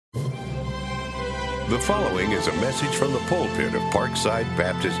The following is a message from the pulpit of Parkside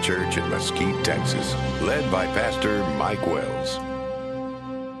Baptist Church in Mesquite, Texas, led by Pastor Mike Wells.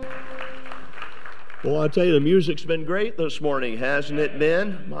 Well, I tell you, the music's been great this morning, hasn't it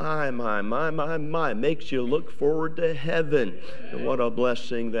been? My. Makes you look forward to heaven. And what a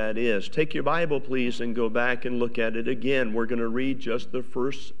blessing that is. Take your Bible, please, and go back and look at it again. We're going to read just the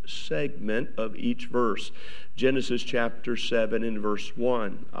first segment of each verse. Genesis chapter 7 and verse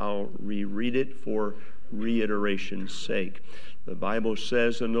 1. I'll reread it for reiteration's sake. The Bible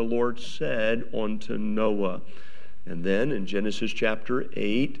says, "And the Lord said unto Noah." And then in Genesis chapter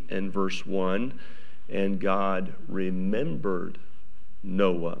 8 and verse 1, "And God remembered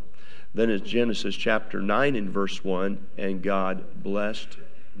Noah." Then it's Genesis chapter 9 and verse 1, "And God blessed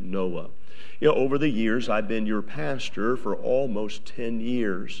Noah." You know, over the years, I've been your pastor for almost 10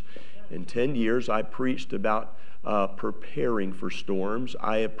 years. In 10 years, I preached about preparing for storms.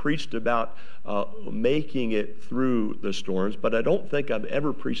 I have preached about making it through the storms, but I don't think I've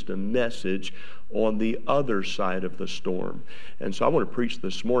ever preached a message on the other side of the storm. And so I want to preach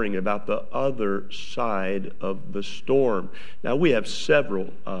this morning about the other side of the storm. Now, we have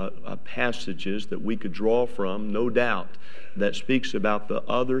several passages that we could draw from, no doubt, that speaks about the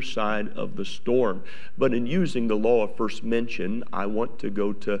other side of the storm. But in using the law of first mention, I want to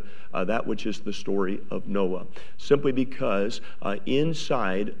go to that which is the story of Noah. Simply because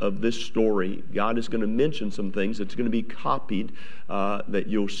inside of this story, God is going to mention some things that's going to be copied that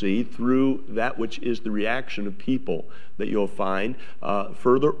you'll see through that which is the reaction of people that you'll find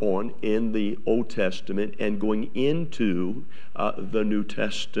further on in the Old Testament and going into the New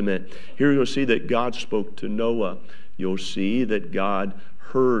Testament. Here you'll see that God spoke to Noah. You'll see that God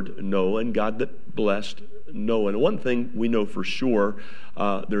heard Noah and God that blessed Noah. And one thing we know for sure,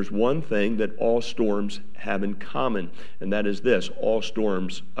 there's one thing that all storms have in common, and that is this: all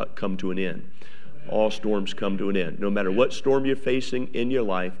storms come to an end. All storms come to an end. No matter what storm you're facing in your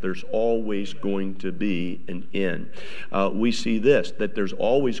life, there's always going to be an end. We see this, that there's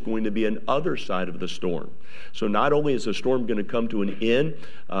always going to be an other side of the storm. So not only is the storm going to come to an end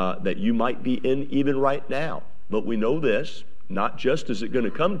that you might be in even right now, but we know this, not just is it going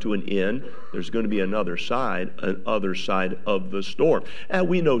to come to an end, there's going to be another side of the storm. And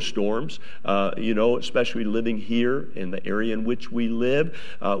we know storms, especially living here in the area in which we live.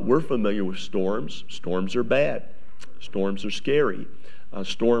 We're familiar with storms. Storms are bad. Storms are scary.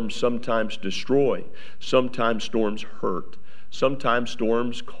 Storms sometimes destroy. Sometimes storms hurt. Sometimes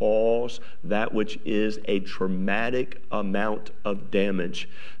storms cause that which is a traumatic amount of damage.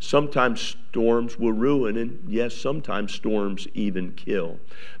 Sometimes storms will ruin, and yes, sometimes storms even kill.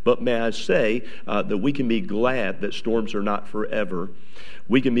 But may I say that we can be glad that storms are not forever.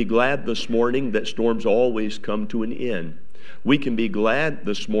 We can be glad this morning that storms always come to an end. We can be glad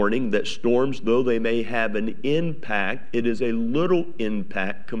this morning that storms, though they may have an impact, it is a little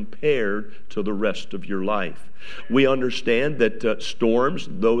impact compared to the rest of your life. We understand that storms,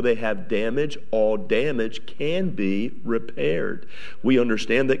 though they have damage, all damage can be repaired. We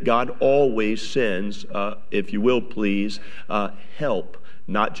understand that God always sends, if you will please, help.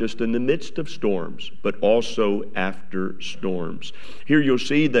 Not just in the midst of storms, but also after storms. Here you'll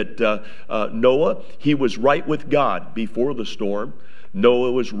see that Noah, he was right with God before the storm.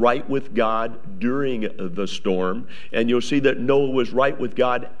 Noah was right with God during the storm. And you'll see that Noah was right with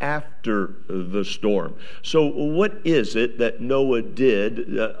God after the storm. So what is it that Noah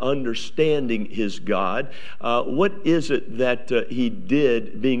did, understanding his God? What is it that he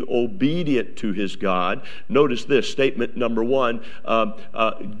did being obedient to his God? Notice this, statement number one,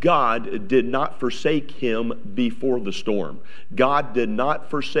 God did not forsake him before the storm. God did not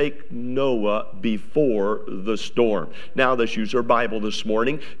forsake Noah before the storm. Now let's use our Bible this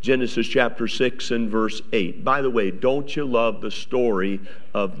morning, Genesis chapter 6 and verse 8. By the way, don't you love the story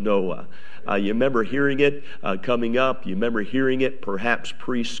of Noah? You remember hearing it coming up. You remember hearing it perhaps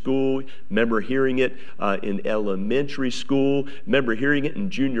preschool. Remember hearing it in elementary school. Remember hearing it in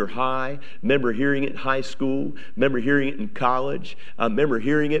junior high. Remember hearing it in high school. Remember hearing it in college. Remember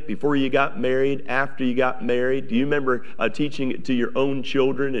hearing it before you got married, after you got married. Do you remember teaching it to your own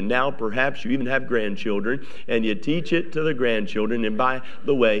children? And now perhaps you even have grandchildren. And you teach it to the grandchildren. And by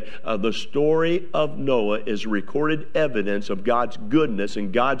the way, the story of Noah is recorded evidence of God's goodness.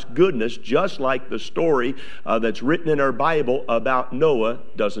 And God's goodness, just like the story that's written in our Bible about Noah,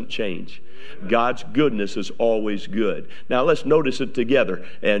 doesn't change. God's goodness is always good. Now let's notice it together,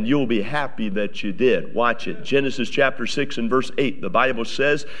 and you'll be happy that you did. Watch it. Genesis chapter 6 and verse 8. The Bible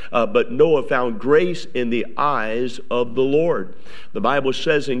says, but Noah found grace in the eyes of the Lord. The Bible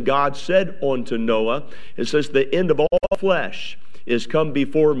says, and God said unto Noah, it says, the end of all flesh is come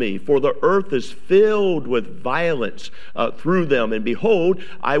before me, for the earth is filled with violence through them, and behold,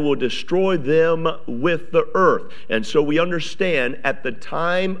 I will destroy them with the earth. And so we understand at the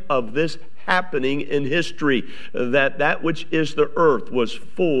time of this happening in history that which is the earth was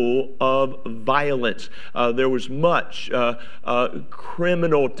full of violence. There was much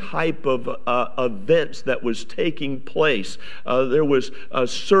criminal type of events that was taking place. There was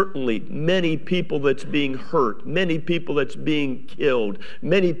certainly many people that's being hurt, many people that's being killed,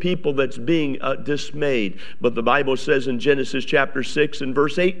 many people that's being dismayed. But the Bible says in Genesis chapter 6 and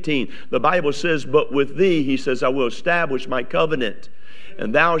verse 18, the Bible says, but with thee, he says, I will establish my covenant.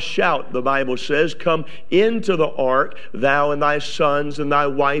 And thou shalt, the Bible says, come into the ark, thou and thy sons and thy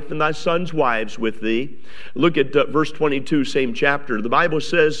wife and thy sons' wives with thee. Look at verse 22, same chapter. The Bible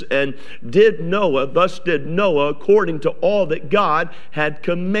says, and thus did Noah according to all that God had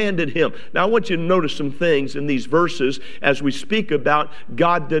commanded him. Now I want you to notice some things in these verses as we speak about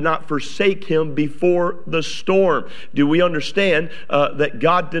God did not forsake him before the storm. Do we understand that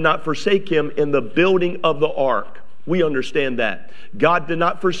God did not forsake him in the building of the ark? We understand that. God did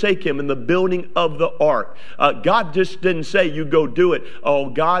not forsake him in the building of the ark. God just didn't say, you go do it. Oh,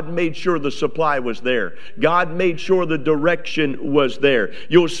 God made sure the supply was there. God made sure the direction was there.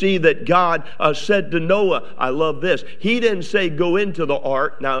 You'll see that God said to Noah, I love this. He didn't say, go into the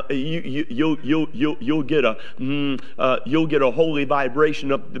ark. Now, you'll get a holy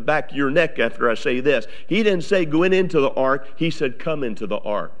vibration up the back of your neck after I say this. He didn't say, go into the ark. He said, come into the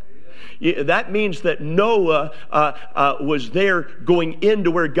ark. That means that Noah was there going into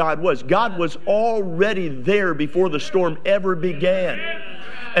where God was. God was already there before the storm ever began.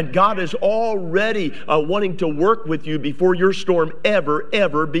 And God is already wanting to work with you before your storm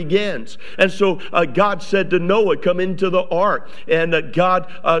ever begins. And so God said to Noah, come into the ark. And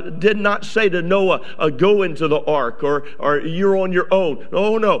God did not say to Noah, go into the ark or you're on your own.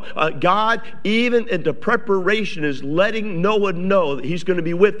 No. God, even into preparation, is letting Noah know that he's going to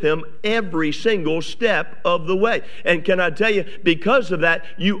be with him every single step of the way. And can I tell you, because of that,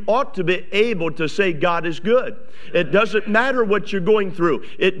 you ought to be able to say God is good. It doesn't matter what you're going through.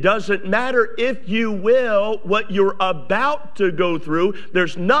 It doesn't matter, if you will, what you're about to go through.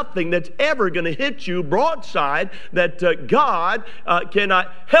 There's nothing that's ever going to hit you broadside that God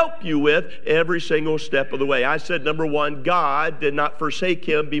cannot help you with every single step of the way. I said, number one, God did not forsake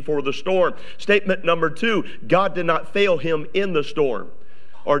him before the storm. Statement number two, God did not fail him in the storm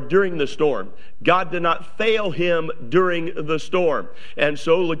or during the storm. God did not fail him during the storm. And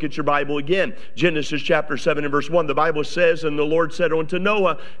so look at your Bible again. Genesis chapter 7 and verse 1. The Bible says, and the Lord said unto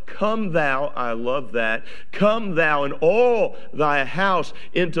Noah, come thou, I love that, come thou and all thy house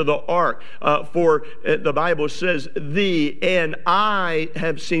into the ark. For the Bible says, thee and I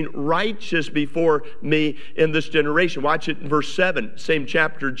have seen righteous before me in this generation. Watch it in verse 7, same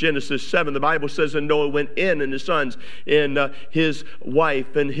chapter, Genesis 7. The Bible says, and Noah went in and his sons and his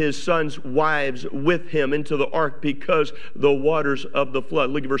wife and his sons' wives with him into the ark because the waters of the flood.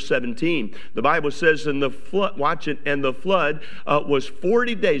 Look at verse 17. The Bible says, and the flood, watch it, and the flood was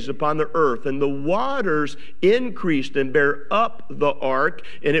 40 days upon the earth, and the waters increased and bare up the ark,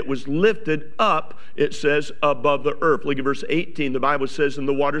 and it was lifted up, it says, above the earth. Look at verse 18. The Bible says, and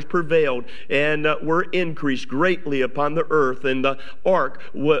the waters prevailed and were increased greatly upon the earth, and the ark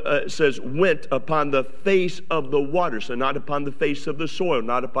says went upon the face of the waters. So not upon the face of the soil,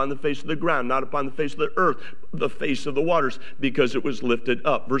 not upon the face of the ground, not upon the face of the earth, the face of the waters, because it was lifted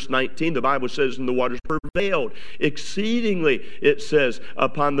up. Verse 19, the Bible says, and the waters prevailed exceedingly, it says,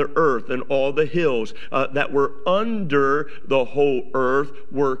 upon the earth, and all the hills that were under the whole earth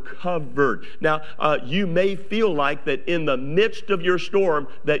were covered. Now, you may feel like that in the midst of your storm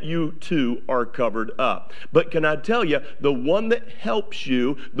that you too are covered up. But can I tell you, the one that helps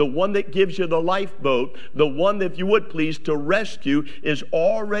you, the one that gives you the lifeboat, the one that, if you would please, to rescue, is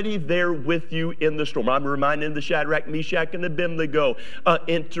already there with you in the storm. I'm reminded of the Shadrach, Meshach, and Abednego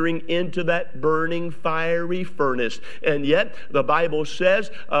entering into that burning fiery furnace. And yet, the Bible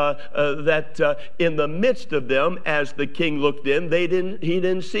says that in the midst of them, as the king looked in, he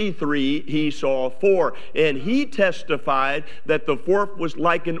didn't see three, he saw four. And he testified that the fourth was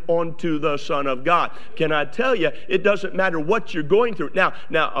likened unto the Son of God. Can I tell you, it doesn't matter what you're going through. Now,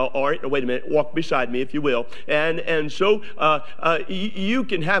 all right, wait a minute, walk beside me if you will. And so you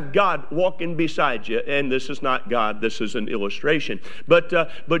can have God walking beside you. And this is not God, this is an illustration.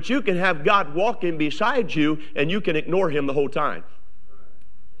 But you can have God walking beside you and you can ignore him the whole time.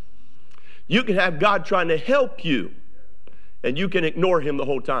 You can have God trying to help you and you can ignore him the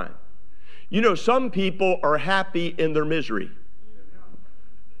whole time. You know, some people are happy in their misery.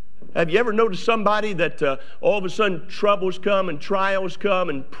 Have you ever noticed somebody that all of a sudden troubles come and trials come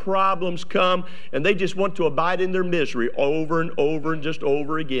and problems come, and they just want to abide in their misery over and over and just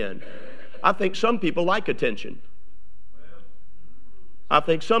over again? I think some people like attention. I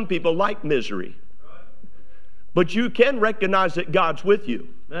think some people like misery. But you can recognize that God's with you.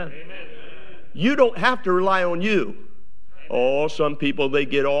 Amen. You don't have to rely on you. Oh, some people, they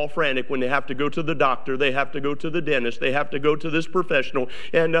get all frantic when they have to go to the doctor, they have to go to the dentist, they have to go to this professional,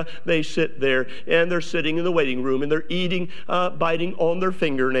 and they sit there, and they're sitting in the waiting room, and they're eating, biting on their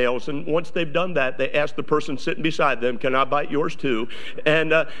fingernails, and once they've done that, they ask the person sitting beside them, can I bite yours too?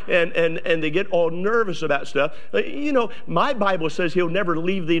 And they get all nervous about stuff. You know, my Bible says He'll never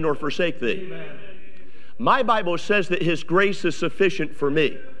leave thee nor forsake thee. Amen. My Bible says that His grace is sufficient for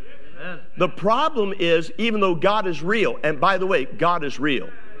me. The problem is, even though God is real, and by the way, God is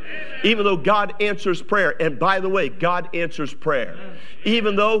real. Even though God answers prayer, and by the way, God answers prayer.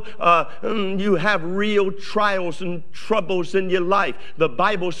 Even though you have real trials and troubles in your life, the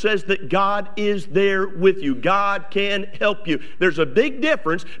Bible says that God is there with you. God can help you. There's a big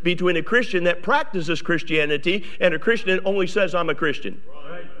difference between a Christian that practices Christianity and a Christian that only says, I'm a Christian.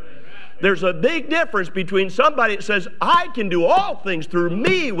 There's a big difference between somebody that says, I can do all things through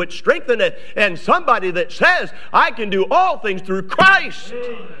me which strengtheneth, and somebody that says, I can do all things through Christ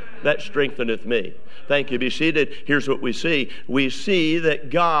that strengtheneth me. Thank you. Be seated. Here's what we see. We see that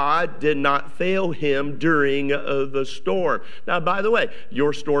God did not fail him during the storm. Now, by the way,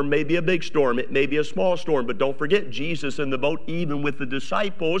 your storm may be a big storm. It may be a small storm. But don't forget, Jesus in the boat, even with the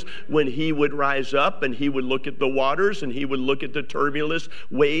disciples, when he would rise up and he would look at the waters and he would look at the turbulent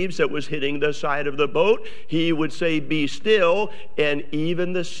waves that was hitting the side of the boat, he would say, be still, and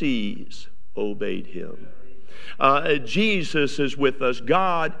even the seas obeyed him. Jesus is with us.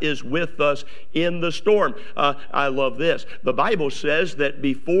 God is with us in the storm. I love this. The Bible says that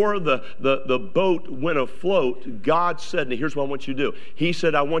before the boat went afloat, God said, and here's what I want you to do. He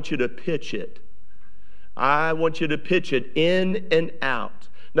said, I want you to pitch it. I want you to pitch it in and out.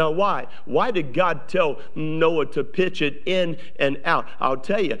 Now, why? Why did God tell Noah to pitch it in and out? I'll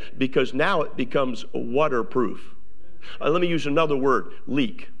tell you, because now it becomes waterproof. Let me use another word,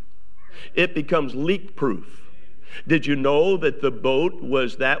 leak. It becomes leak-proof. Did you know that the boat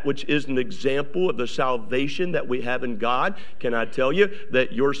was that which is an example of the salvation that we have in God? Can I tell you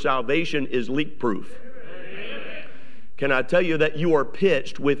that your salvation is leak-proof? Can I tell you that you are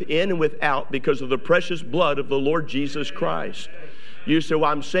pitched within and without because of the precious blood of the Lord Jesus Christ? You say,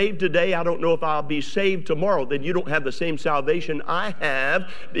 well, I'm saved today. I don't know if I'll be saved tomorrow. Then you don't have the same salvation I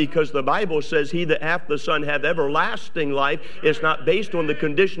have, because the Bible says he that hath the Son hath everlasting life. It's not based on the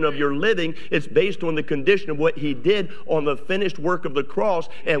condition of your living. It's based on the condition of what he did on the finished work of the cross.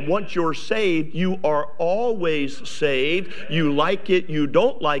 And once you're saved, you are always saved. You like it, you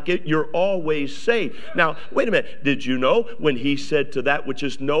don't like it, you're always saved. Now, wait a minute. Did you know when he said to that which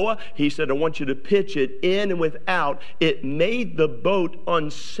is Noah, he said, I want you to pitch it in and without. It made the boat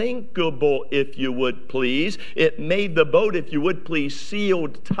unsinkable, if you would please. It made the boat, if you would please,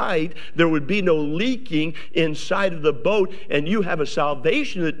 sealed tight. There would be no leaking inside of the boat, and you have a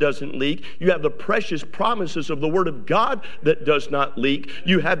salvation that doesn't leak. You have the precious promises of the Word of God that does not leak.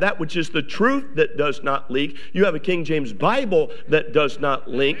 You have that which is the truth that does not leak. You have a King James Bible that does not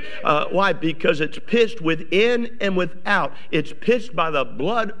leak. Why? Because it's pitched within and without. It's pitched by the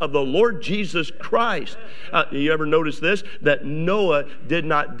blood of the Lord Jesus Christ. You ever notice this? That Noah did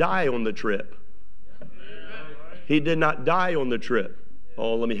not die on the trip. He did not die on the trip.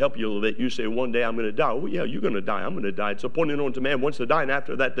 Oh, let me help you a little bit. You say, one day I'm going to die. Oh, yeah, you're going to die. I'm going to die. It's appointed unto man once to die, and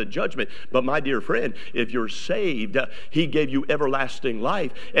after that, the judgment. But my dear friend, if you're saved, he gave you everlasting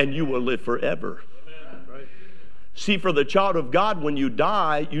life, and you will live forever. Right. See, for the child of God, when you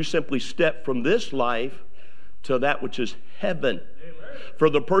die, you simply step from this life to that which is heaven. For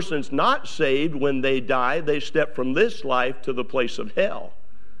the person's not saved, when they die, they step from this life to the place of hell.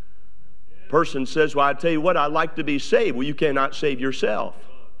 Person says, well, I tell you what, I'd like to be saved. Well, you cannot save yourself.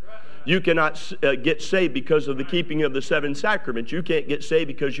 You cannot get saved because of the keeping of the 7 sacraments. You can't get saved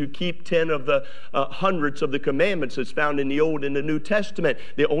because you keep 10 of the hundreds of the commandments that's found in the Old and the New Testament.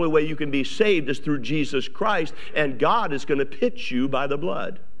 The only way you can be saved is through Jesus Christ, and God is going to pitch you by the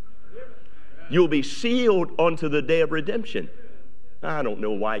blood. You'll be sealed unto the day of redemption. I don't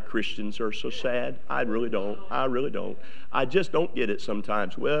know why Christians are so sad. I really don't. I just don't get it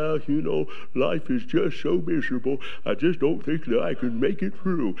sometimes. Well, you know, life is just so miserable. I just don't think that I can make it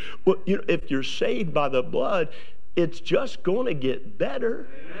through. Well, you know, if you're saved by the blood, it's just going to get better.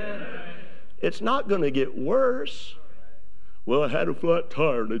 Amen. It's not going to get worse. Well, I had a flat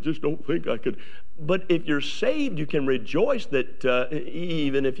tire and I just don't think I could. But if you're saved, you can rejoice that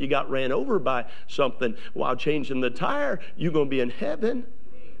even if you got ran over by something while changing the tire, you're going to be in heaven.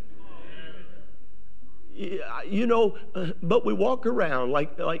 You know, but we walk around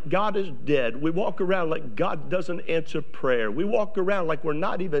like God is dead. We walk around like God doesn't answer prayer. We walk around like we're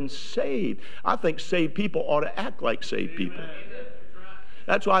not even saved. I think saved people ought to act like saved people.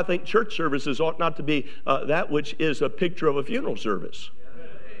 That's why I think church services ought not to be that which is a picture of a funeral service.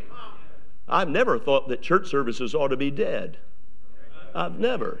 I've never thought that church services ought to be dead. I've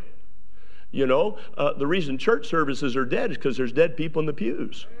never. You know, the reason church services are dead is because there's dead people in the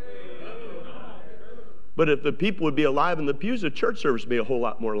pews. But if the people would be alive in the pews, the church service would be a whole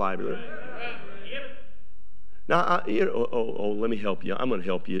lot more lively. Now, let me help you. I'm going to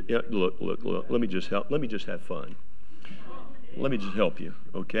help you. Yeah, look. Let me just help. Let me just have fun. Let me just help you,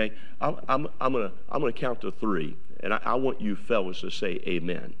 okay? I'm gonna count to 3, and I want you fellas to say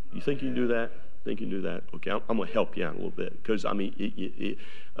amen. You think you can do that? Think you can do that? Okay, I'm going to help you out a little bit because, I mean,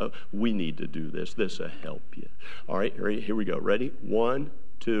 we need to do this. This will help you. All right, here we go. Ready? 1,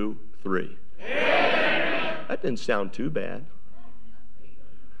 2, 3. Amen. That didn't sound too bad.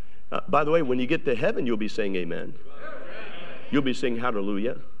 By the way, when you get to heaven, you'll be saying amen. You'll be saying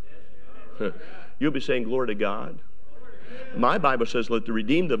hallelujah. You'll be saying glory to God. My Bible says, let the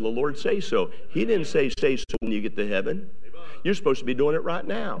redeemed of the Lord say so. He didn't say so when you get to heaven. You're supposed to be doing it right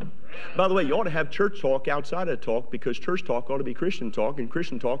now. By the way, you ought to have church talk outside of talk because church talk ought to be Christian talk, and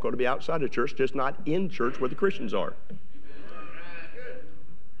Christian talk ought to be outside of church, just not in church where the Christians are.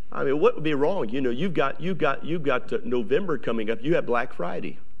 I mean, what would be wrong? You know, you've got November coming up. You have Black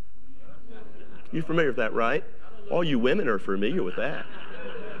Friday. You're familiar with that, right? All you women are familiar with that.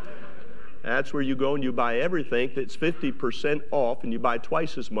 That's where you go and you buy everything that's 50% off, and you buy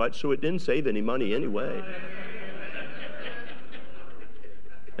twice as much, so it didn't save any money anyway.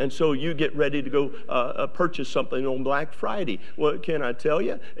 And so you get ready to go purchase something on Black Friday. Well, can I tell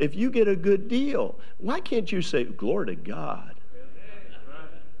you? If you get a good deal, why can't you say, glory to God?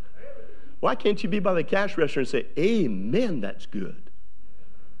 Why can't you be by the cash register and say, amen, that's good?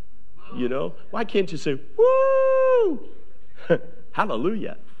 You know? Why can't you say, woo!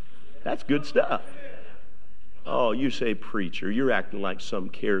 Hallelujah. That's good stuff. Oh, you say, preacher, you're acting like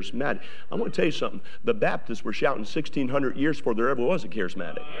some charismatic. I'm going to tell you something. The Baptists were shouting 1,600 years before there ever was a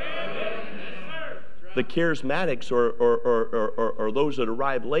charismatic. The charismatics are those that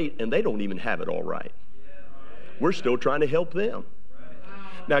arrive late, and they don't even have it all right. We're still trying to help them.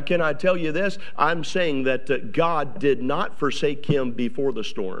 Now, can I tell you this? I'm saying that God did not forsake him before the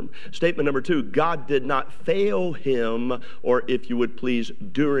storm. Statement number 2, God did not fail him, or if you would please,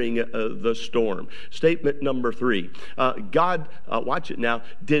 during the storm. Statement number 3, God, watch it now,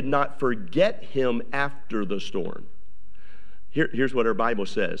 did not forget him after the storm. Here's what our Bible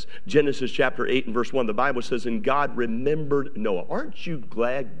says. Genesis chapter 8 and verse 1, the Bible says, and God remembered Noah. Aren't you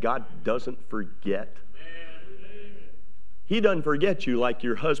glad God doesn't forget? He doesn't forget you like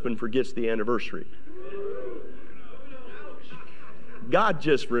your husband forgets the anniversary. God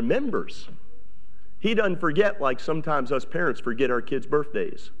just remembers. He doesn't forget like sometimes us parents forget our kids'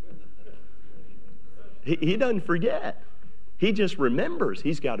 birthdays. He doesn't forget. He just remembers.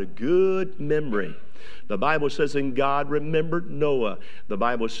 He's got a good memory. The Bible says, and God remembered Noah. The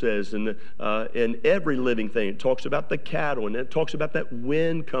Bible says in every living thing, it talks about the cattle, and it talks about that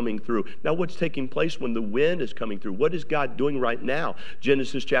wind coming through. Now, what's taking place when the wind is coming through? What is God doing right now?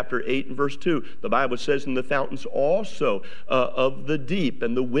 Genesis chapter 8 and verse 2, the Bible says, and the fountains also of the deep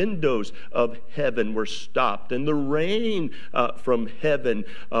and the windows of heaven were stopped, and the rain from heaven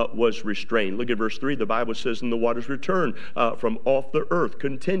was restrained. Look at verse 3. The Bible says, and the waters returned from off the earth,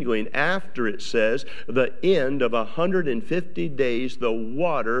 continuing after it says, the end of 150 days, the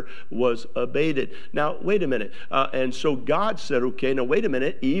water was abated. Now, wait a minute. And so God said, okay, now wait a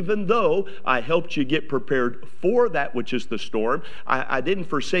minute. Even though I helped you get prepared for that which is the storm, I didn't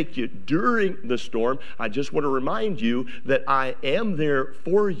forsake you during the storm. I just want to remind you that I am there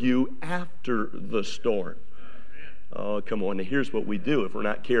for you after the storm. Oh, come on. Now, here's what we do if we're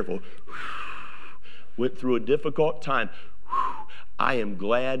not careful. Went through a difficult time. I am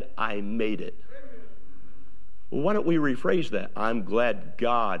glad I made it. Well, why don't we rephrase that? I'm glad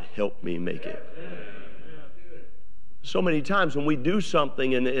God helped me make it. So many times when we do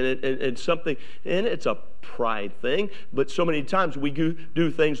something and something, and it's a pride thing, but so many times we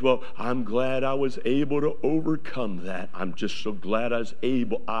do things, well, I'm glad I was able to overcome that. I'm just so glad I'm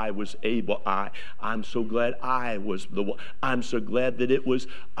so glad I was the one. I'm so glad that it was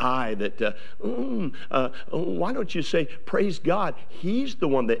I that, why don't you say, praise God, he's the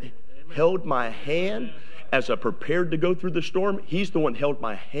one that held my hand as I prepared to go through the storm. He's the one held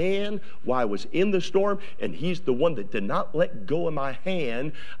my hand while I was in the storm, and He's the one that did not let go of my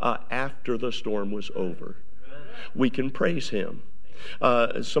hand after the storm was over. We can praise Him.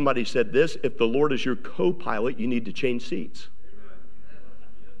 Somebody said this: if the Lord is your co-pilot, you need to change seats.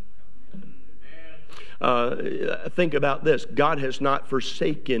 Think about this. God has not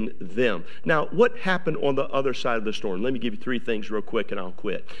forsaken them. Now, what happened on the other side of the storm? Let me give you three things real quick and I'll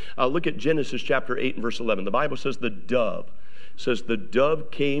quit. Look at Genesis chapter 8 and verse 11. The Bible says the dove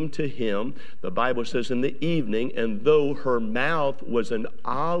came to him, the Bible says, in the evening, and though her mouth was an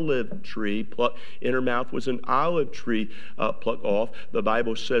olive tree, in her mouth was an olive tree plucked off, the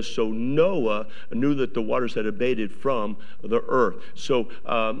Bible says, so Noah knew that the waters had abated from the earth. So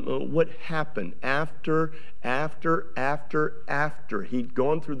what happened? After he'd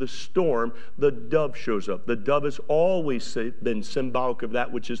gone through the storm, the dove shows up. The dove has always been symbolic of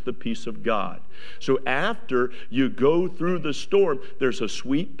that which is the peace of God. So after you go through the storm, there's a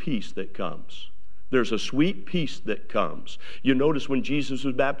sweet peace that comes. There's a sweet peace that comes. You notice when Jesus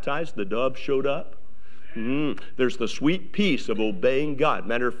was baptized, the dove showed up. There's the sweet peace of obeying God.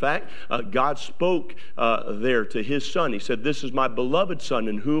 Matter of fact, God spoke there to His Son. He said, "This is my beloved Son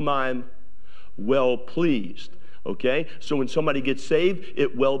in whom I'm well pleased." Okay? So when somebody gets saved,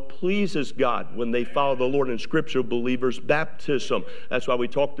 it well pleases God when they follow the Lord in Scripture. Believers' baptism. That's why we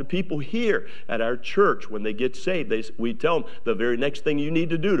talk to people here at our church when they get saved. We tell them the very next thing you need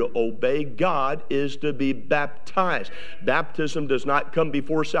to do to obey God is to be baptized. Baptism does not come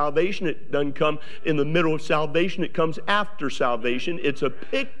before salvation. It doesn't come in the middle of salvation. It comes after salvation. It's a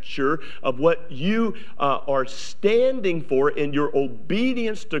picture of what you are standing for in your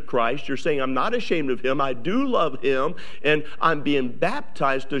obedience to Christ. You're saying, I'm not ashamed of Him. I do love Him, and I'm being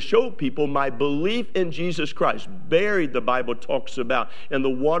baptized to show people my belief in Jesus Christ. Buried, the Bible talks about, in the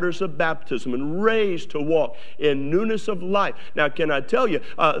waters of baptism, and raised to walk in newness of life. Now, can I tell you,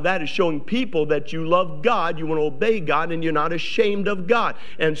 that is showing people that you love God, you want to obey God, and you're not ashamed of God.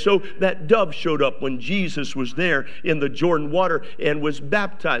 And so that dove showed up when Jesus was there in the Jordan water and was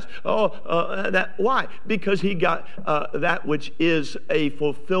baptized. Why? Because he got that which is a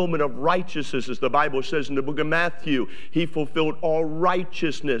fulfillment of righteousness, as the Bible says in the book of Matthew. He fulfilled all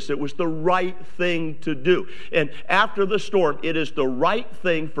righteousness. It was the right thing to do. And after the storm, it is the right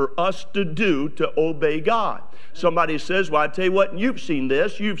thing for us to do to obey God. Somebody says, well, I tell you what, you've seen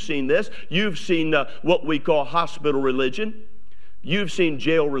this. You've seen what we call hospital religion. You've seen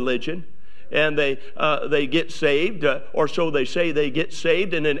jail religion. And they get saved, or so they say they get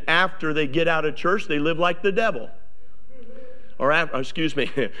saved, and then after they get out of church, they live like the devil. Or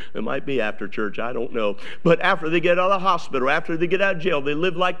it might be after church, I don't know. But after they get out of the hospital, after they get out of jail, they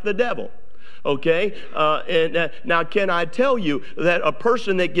live like the devil. Okay? Now, can I tell you that a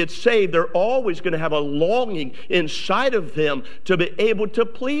person that gets saved, they're always going to have a longing inside of them to be able to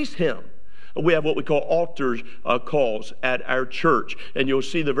please Him. We have what we call altar calls at our church. And you'll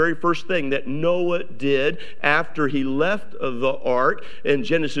see the very first thing that Noah did after he left the ark. In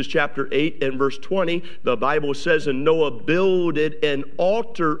Genesis chapter 8 and verse 20, the Bible says, and Noah builded an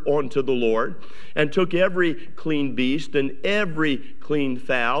altar unto the Lord, and took every clean beast and every clean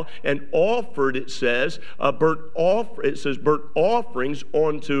fowl, and offered, it says, burnt offerings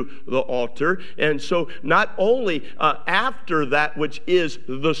onto the altar. And so not only after that which is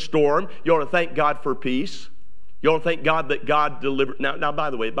the storm, you ought to thank God for peace. You ought to thank God that God delivered. Now, by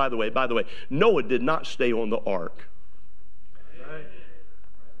the way, Noah did not stay on the ark. Right.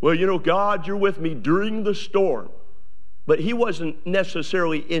 Well, God, you're with me during the storm. But he wasn't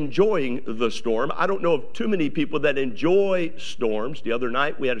necessarily enjoying the storm. I don't know of too many people that enjoy storms. The other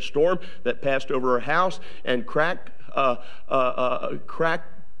night we had a storm that passed over our house, and crack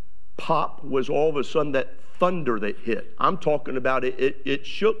pop was all of a sudden that thunder that hit. I'm talking about it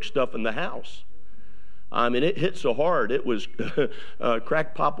shook stuff in the house. I mean, it hit so hard. It was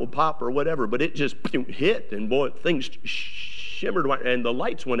crack pop will pop or whatever, but it just hit, and boy, things shimmered, and the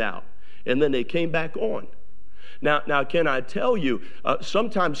lights went out, and then they came back on. Now, can I tell you,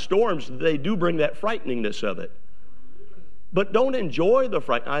 sometimes storms, they do bring that frighteningness of it. But don't enjoy the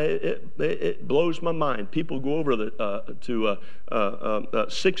fright. It blows my mind. People go over to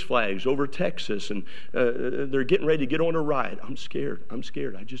Six Flags over Texas, and they're getting ready to get on a ride. I'm scared. I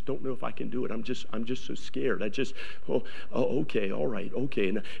just don't know if I can do it. I'm just so scared. Okay, all right,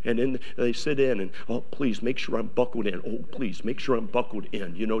 okay. And then they sit in, and please make sure I'm buckled in. Please make sure I'm buckled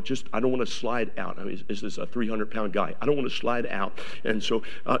in. I don't want to slide out. I mean, is this a 300-pound guy? I don't want to slide out, and so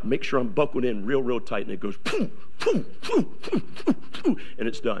make sure I'm buckled in real tight. And it goes poof, poof, poof. And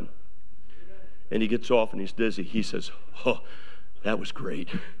it's done. And he gets off and he's dizzy. He says, that was great.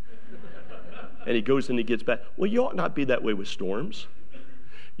 And he goes and he gets back. Well, you ought not be that way with storms.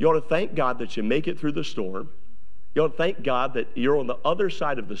 You ought to thank God that you make it through the storm. You ought to thank God that you're on the other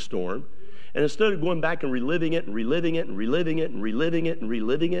side of the storm. And instead of going back and reliving it and reliving it and reliving it and reliving it and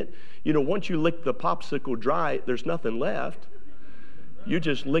reliving it, once you lick the popsicle dry, there's nothing left. You're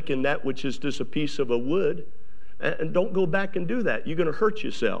just licking that which is just a piece of a wood. And don't go back and do that. You're going to hurt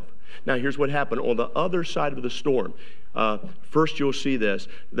yourself. Now, here's what happened. On the other side of the storm, first you'll see this,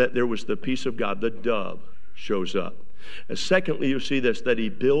 that there was the peace of God. The dove shows up. And secondly, you'll see this, that he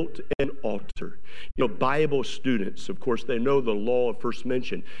built an altar. Bible students, of course, they know the law of first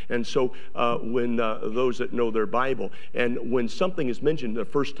mention. And so when those that know their Bible, and when something is mentioned the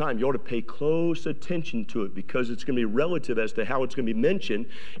first time, you ought to pay close attention to it, because it's going to be relative as to how it's going to be mentioned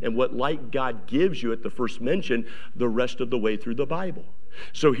and what light God gives you at the first mention the rest of the way through the Bible.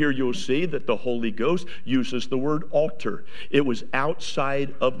 So here you'll see that the Holy Ghost uses the word altar. It was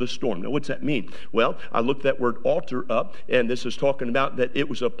outside of the storm. Now, what's that mean? Well, I looked that word altar up, and this is talking about that it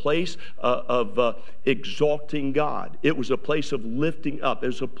was a place of exalting God. It was a place of lifting up. It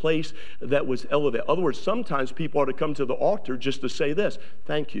was a place that was elevated. In other words, sometimes people ought to come to the altar just to say this: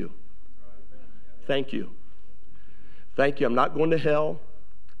 thank you. Thank you. Thank you. I'm not going to hell.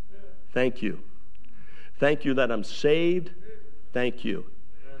 Thank you. Thank you that I'm saved. Thank you.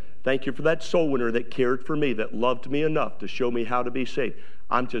 Thank you for that soul winner that cared for me, that loved me enough to show me how to be saved.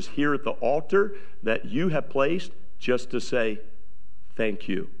 I'm just here at the altar that you have placed just to say thank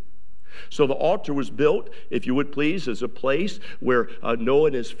you. So the altar was built, if you would please, as a place where Noah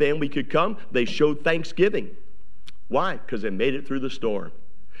and his family could come. They showed thanksgiving. Why? Because they made it through the storm.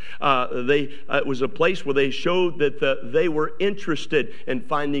 It was a place where they showed that they were interested in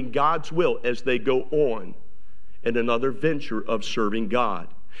finding God's will as they go on in another venture of serving God.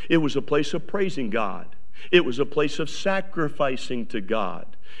 It was a place of praising God. It was a place of sacrificing to God.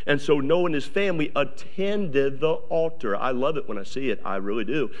 And so Noah and his family attended the altar. I love it when I see it. I really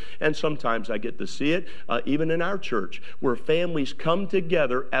do. And sometimes I get to see it, even in our church, where families come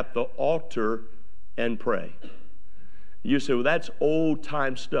together at the altar and pray. You say, well, that's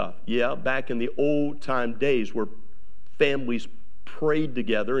old-time stuff. Yeah, back in the old-time days where families prayed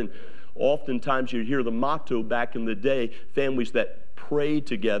together, and oftentimes you hear the motto back in the day, families that pray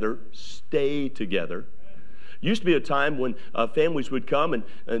together, stay together. Used to be a time when families would come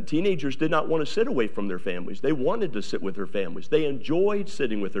and teenagers did not want to sit away from their families. They wanted to sit with their families. They enjoyed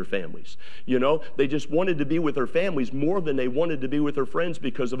sitting with their families. They just wanted to be with their families more than they wanted to be with their friends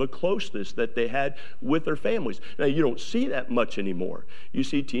because of a closeness that they had with their families. Now, you don't see that much anymore. You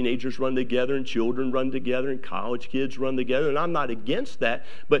see teenagers run together and children run together and college kids run together, and I'm not against that,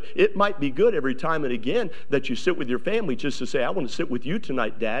 but it might be good every time and again that you sit with your family just to say, I want to sit with you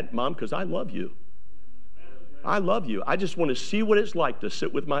tonight, Dad, Mom, because I love you. I love you. I just want to see what it's like to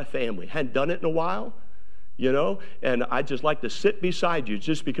sit with my family. Hadn't done it in a while, and I just like to sit beside you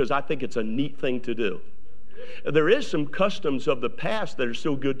just because I think it's a neat thing to do. There is some customs of the past that are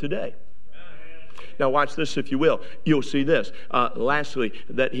still good today. Now watch this, if you will. You'll see this. Lastly,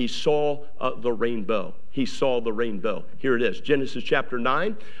 that he saw the rainbow. He saw the rainbow. Here it is. Genesis chapter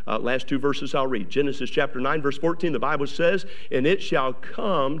 9. Last two verses I'll read. Genesis chapter 9, verse 14. The Bible says, "And it shall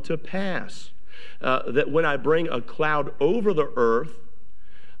come to pass that when I bring a cloud over the earth,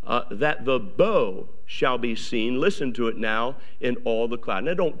 that the bow shall be seen," listen to it now, "in all the cloud."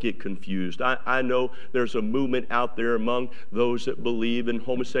 Now don't get confused. I know there's a movement out there among those that believe in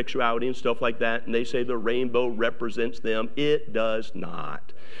homosexuality and stuff like that, and they say the rainbow represents them. It does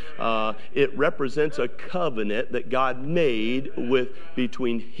not. It represents a covenant that God made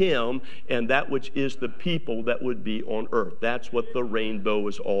between him and that which is the people that would be on earth. That's what the rainbow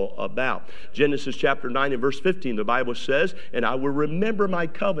is all about. Genesis chapter 9 and verse 15, the Bible says, "And I will remember my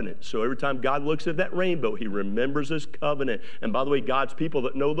covenant." So every time God looks at that rainbow, he remembers his covenant. And by the way, God's people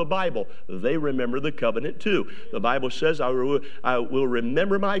that know the Bible, they remember the covenant too. The Bible says, I will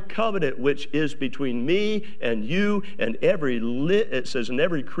remember my covenant which is between me and you and it says, "and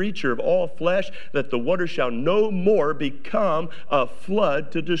every creature of all flesh, that the water shall no more become a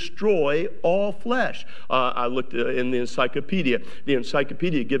flood to destroy all flesh." I looked in the encyclopedia. The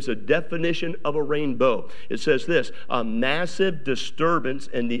encyclopedia gives a definition of a rainbow. It says this: a massive disturbance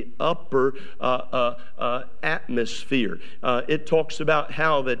in the upper atmosphere. It talks about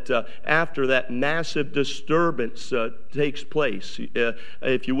how that after that massive disturbance takes place,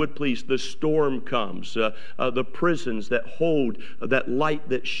 if you would please, the storm comes, the prisons that hold that light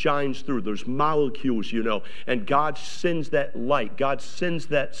that shines through, those molecules, and God sends that light, God sends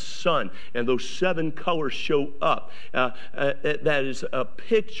that sun, and those 7 colors show up. That is a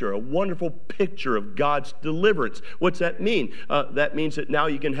picture, a wonderful picture of God's deliverance. What's that mean? That means that now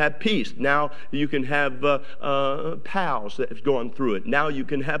you can have peace. Now you can have pals that have gone through it. Now you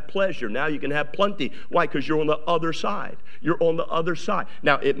can have pleasure. Now you can have plenty. Why? Because you're on the other side. You're on the other side.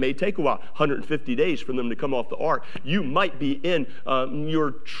 Now, it may take a while, 150 days for them to come off the ark. You might be in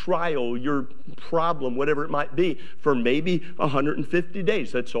your trial, your problem, whatever it might be, for maybe 150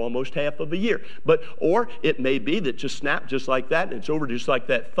 days. That's almost half of a year. Or it may be that just snap just like that, and it's over just like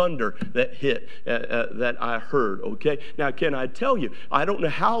that thunder that hit that I heard, okay? Now, can I tell you, I don't know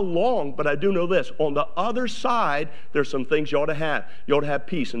how long, but I do know this. On the other side, there's some things you ought to have. You ought to have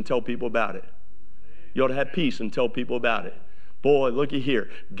peace and tell people about it. You ought to have peace and tell people about it. Boy, looky here.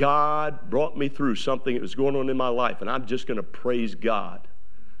 God brought me through something that was going on in my life, and I'm just going to praise God.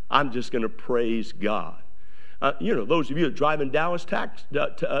 I'm just going to praise God. Those of you that drive in Dallas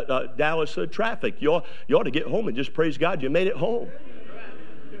traffic, you ought to get home and just praise God you made it home.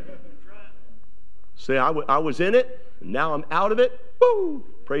 Say, I was in it, and now I'm out of it. Woo!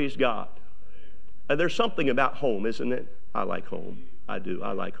 Praise God. And there's something about home, isn't it? I like home. I do.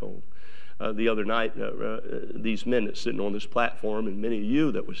 I like home. The other night, these men that's sitting on this platform, and many of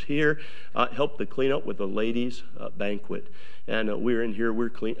you that was here, helped to clean up with the ladies' banquet. And we're in here, we're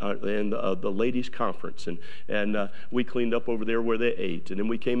clean, and the ladies' conference, and we cleaned up over there where they ate, and then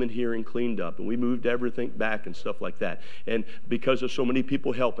we came in here and cleaned up, and we moved everything back and stuff like that. And because of so many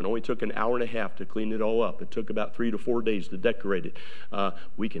people helping, it only took an hour and a half to clean it all up. It took about 3 to 4 days to decorate it.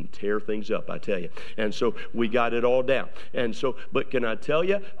 We can tear things up, I tell you. And so we got it all down. And so, but can I tell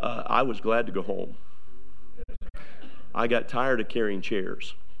you, I was glad to go home. I got tired of carrying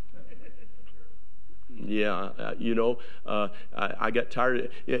chairs. Yeah, I got tired,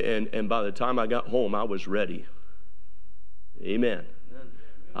 and by the time I got home, I was ready. Amen.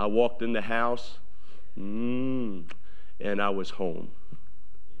 I walked in the house, and I was home.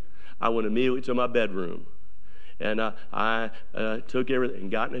 I went immediately to my bedroom, and I took everything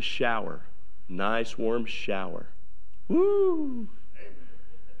and got in a shower, nice warm shower. Woo!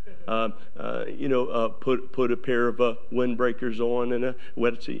 Put a pair of windbreakers on and a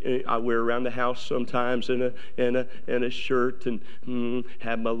wetsuit. I wear around the house sometimes and a shirt, and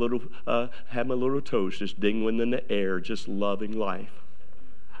have my little toes just dingling in the air, just loving life.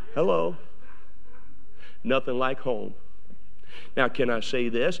 Hello. Nothing like home. Now, can I say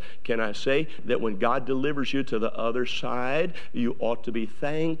this? Can I say that when God delivers you to the other side, you ought to be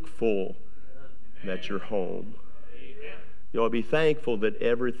thankful that you're home. You ought to be thankful that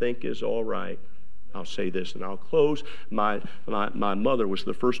everything is all right. I'll say this and I'll close. My mother was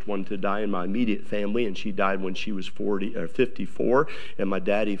the first one to die in my immediate family, and she died when she was 54, and my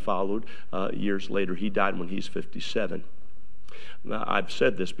daddy followed years later. He died when he's 57. Now, I've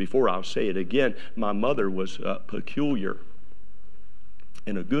said this before, I'll say it again. My mother was peculiar,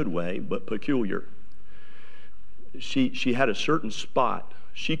 in a good way, but peculiar. She had a certain spot.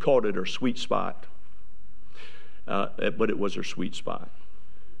 She called it her sweet spot. But it was her sweet spot.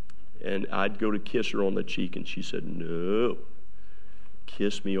 And I'd go to kiss her on the cheek, and she said, "No,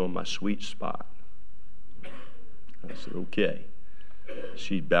 kiss me on my sweet spot." I said, "Okay."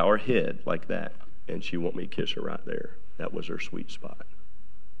 She'd bow her head like that, and she'd want me to kiss her right there. That was her sweet spot.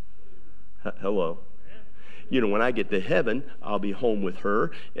 Hello. When I get to heaven, I'll be home with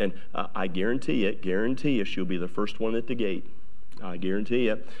her, and I guarantee you, she'll be the first one at the gate. I guarantee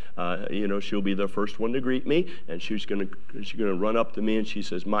you, she'll be the first one to greet me, and she's gonna run up to me, and she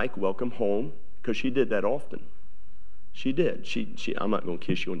says, "Mike, welcome home," because she did that often. She did. I'm not going to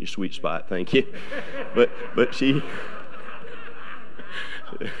kiss you on your sweet spot, thank you, but she.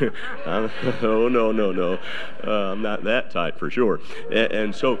 Oh no, I'm not that type for sure.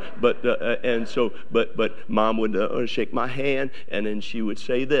 But Mom would shake my hand, and then she would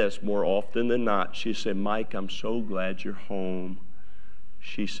say this more often than not. She'd say, "Mike, I'm so glad you're home."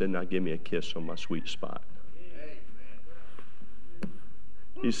 She said, "Now give me a kiss on my sweet spot."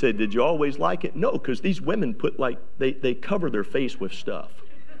 You said, "Did you always like it?" No, because these women put they cover their face with stuff.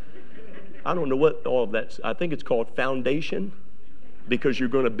 I don't know what all of that. I think it's called foundation. Because you're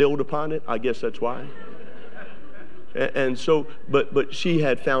going to build upon it. I guess that's why. And so, but she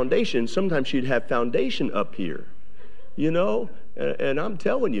had foundation. Sometimes she'd have foundation up here, and I'm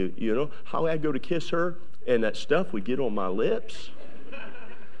telling you, how I'd go to kiss her, and that stuff would get on my lips.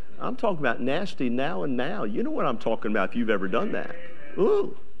 I'm talking about nasty now and now. You know what I'm talking about if you've ever done that.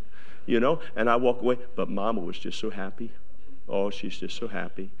 Ooh. And I walk away. But Mama was just so happy. Oh, she's just so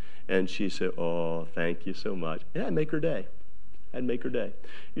happy. And she said, oh, thank you so much. And I'd make her day.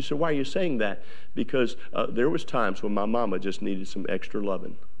 You say, why are you saying that? Because there was times when my mama just needed some extra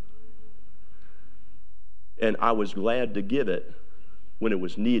loving. And I was glad to give it when it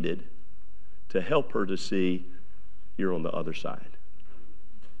was needed to help her to see you're on the other side.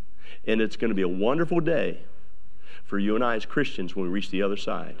 And it's going to be a wonderful day for you and I as Christians when we reach the other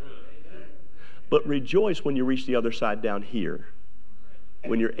side. But rejoice when you reach the other side down here,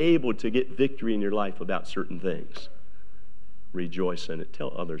 when you're able to get victory in your life about certain things. Rejoice in it.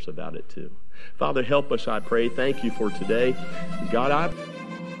 Tell others about it too. Father, help us, I pray. Thank you for today. God,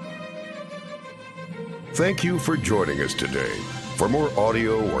 Thank you for joining us today. For more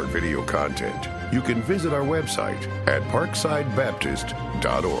audio or video content, you can visit our website at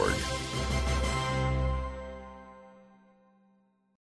parksidebaptist.org.